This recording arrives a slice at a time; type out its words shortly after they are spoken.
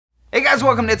Hey guys,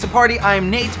 welcome to It's a Party. I'm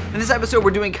Nate. In this episode,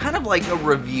 we're doing kind of like a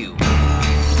review.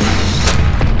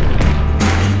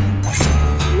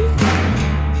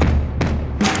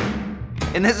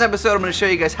 In this episode, I'm going to show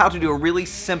you guys how to do a really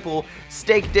simple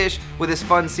steak dish with this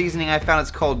fun seasoning I found. It's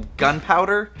called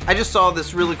gunpowder. I just saw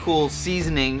this really cool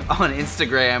seasoning on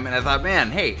Instagram, and I thought,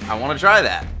 man, hey, I want to try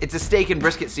that. It's a steak and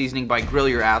brisket seasoning by Grill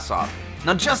Your Ass Off.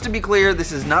 Now, just to be clear,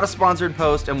 this is not a sponsored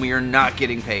post, and we are not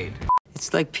getting paid.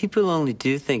 It's like people only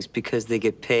do things because they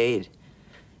get paid.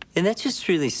 And that's just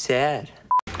really sad.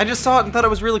 I just saw it and thought it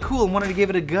was really cool and wanted to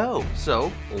give it a go.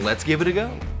 So, let's give it a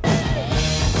go.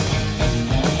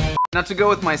 Now to go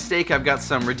with my steak, I've got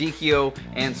some radicchio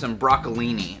and some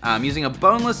broccolini. I'm using a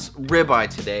boneless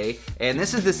ribeye today, and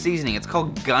this is the seasoning. It's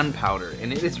called gunpowder,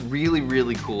 and it is really,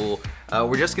 really cool.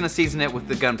 We're just gonna season it with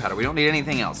the gunpowder. We don't need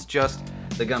anything else, just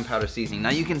the gunpowder seasoning. Now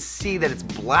you can see that it's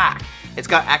black. It's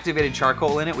got activated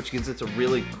charcoal in it, which gives it a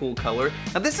really cool color.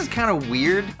 Now this is kind of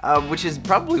weird, which is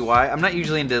probably why I'm not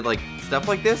usually into like stuff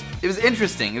like this. It was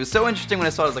interesting. It was so interesting when I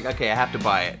saw it. I was like, okay, I have to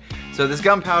buy it. So this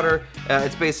gunpowder,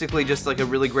 it's basically just like a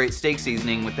really great steak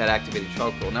seasoning with that activated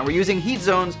charcoal. Now we're using heat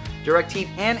zones, direct heat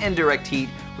and indirect heat.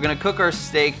 We're gonna cook our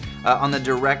steak on the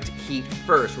direct heat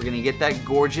first. We're gonna get that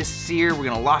gorgeous sear. We're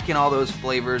gonna lock in all those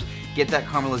flavors, get that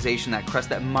caramelization, that crust,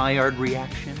 that Maillard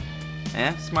reaction.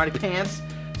 Smarty pants.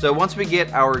 So once we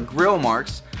get our grill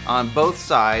marks on both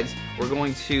sides, we're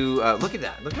going to, look at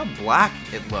that, look how black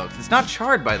it looks. It's not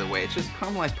charred, by the way, it's just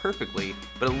caramelized perfectly,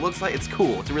 but it looks like it's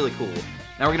cool, it's really cool.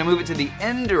 Now we're gonna move it to the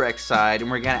indirect side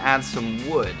and we're gonna add some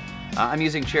wood. I'm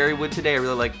using cherry wood today, I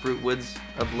really like fruit woods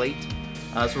of late.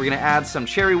 So we're gonna add some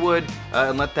cherry wood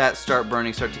and let that start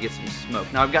burning, start to get some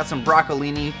smoke. Now I've got some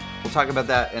broccolini. We'll talk about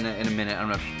that in a minute. I don't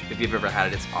know if you've ever had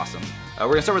it, it's awesome. We're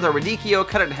gonna start with our radicchio,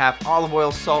 cut it in half, olive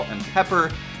oil, salt, and pepper.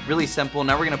 Really simple.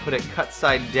 Now we're gonna put it cut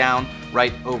side down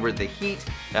right over the heat.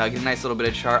 Get a nice little bit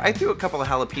of char. I threw a couple of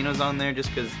jalapenos on there just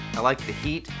because I like the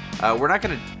heat. We're not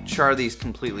gonna char these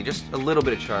completely, just a little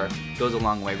bit of char goes a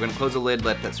long way. We're gonna close the lid,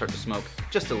 let that start to smoke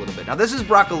just a little bit. Now this is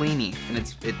broccolini, and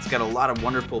it's got a lot of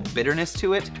wonderful bitterness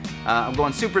to it. I'm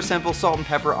going super simple, salt and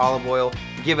pepper, olive oil,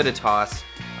 give it a toss.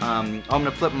 I'm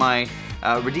gonna flip my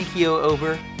radicchio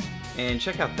over, and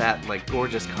check out that like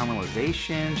gorgeous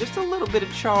caramelization, just a little bit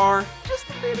of char, just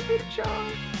a little bit of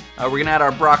char. We're gonna add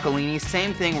our broccolini,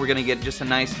 same thing, we're gonna get just a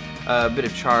nice bit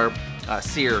of char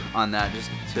sear on that just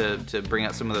to bring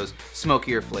out some of those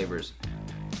smokier flavors.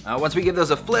 Once we give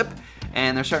those a flip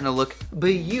and they're starting to look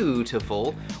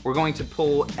beautiful, we're going to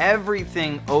pull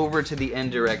everything over to the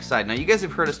indirect side. Now you guys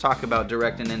have heard us talk about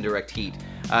direct and indirect heat.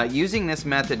 Using this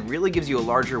method really gives you a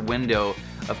larger window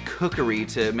of cookery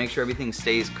to make sure everything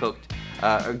stays cooked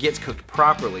or gets cooked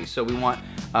properly. So we want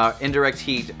indirect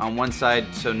heat on one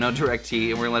side, so no direct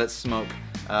heat, and we're gonna let it smoke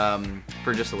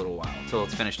for just a little while until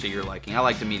it's finished to your liking. I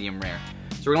like the medium rare.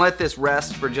 So we're gonna let this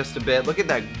rest for just a bit. Look at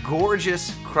that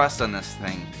gorgeous crust on this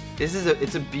thing.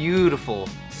 It's a beautiful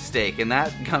steak, and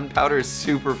that gunpowder is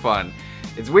super fun.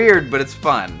 It's weird, but it's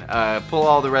fun. Pull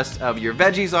all the rest of your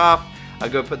veggies off.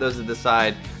 Go put those to the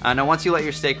side. Now once you let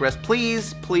your steak rest,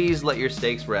 please let your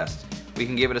steaks rest. We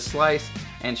can give it a slice,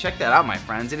 and check that out, my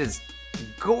friends. It is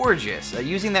gorgeous.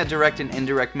 Using that direct and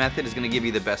indirect method is gonna give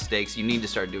you the best steaks. You need to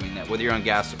start doing that, whether you're on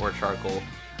gas or charcoal.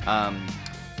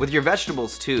 With your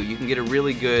vegetables too, you can get a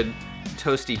really good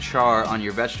toasty char on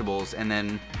your vegetables and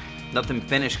then let them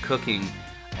finish cooking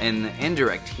in the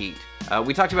indirect heat.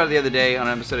 We talked about it the other day on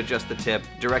an episode of Just the Tip.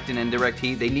 Direct and indirect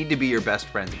heat, they need to be your best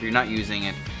friends. If you're not using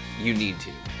it, you need to.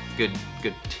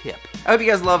 Good tip. I hope you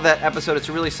guys love that episode. It's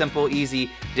a really simple,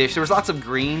 easy dish. There was lots of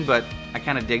green, but I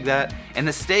kind of dig that. And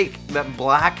the steak, that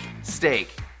black steak,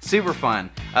 super fun.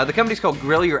 The company's called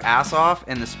Grill Your Ass Off,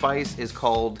 and the spice is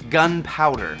called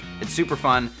gunpowder. It's super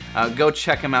fun. Go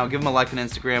check them out. Give them a like on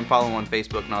Instagram, follow them on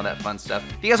Facebook, and all that fun stuff.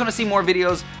 If you guys want to see more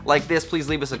videos like this, please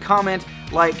leave us a comment,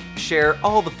 like, share,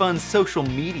 all the fun social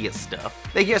media stuff.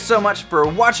 Thank you guys so much for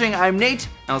watching. I'm Nate,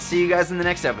 and I'll see you guys in the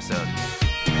next episode.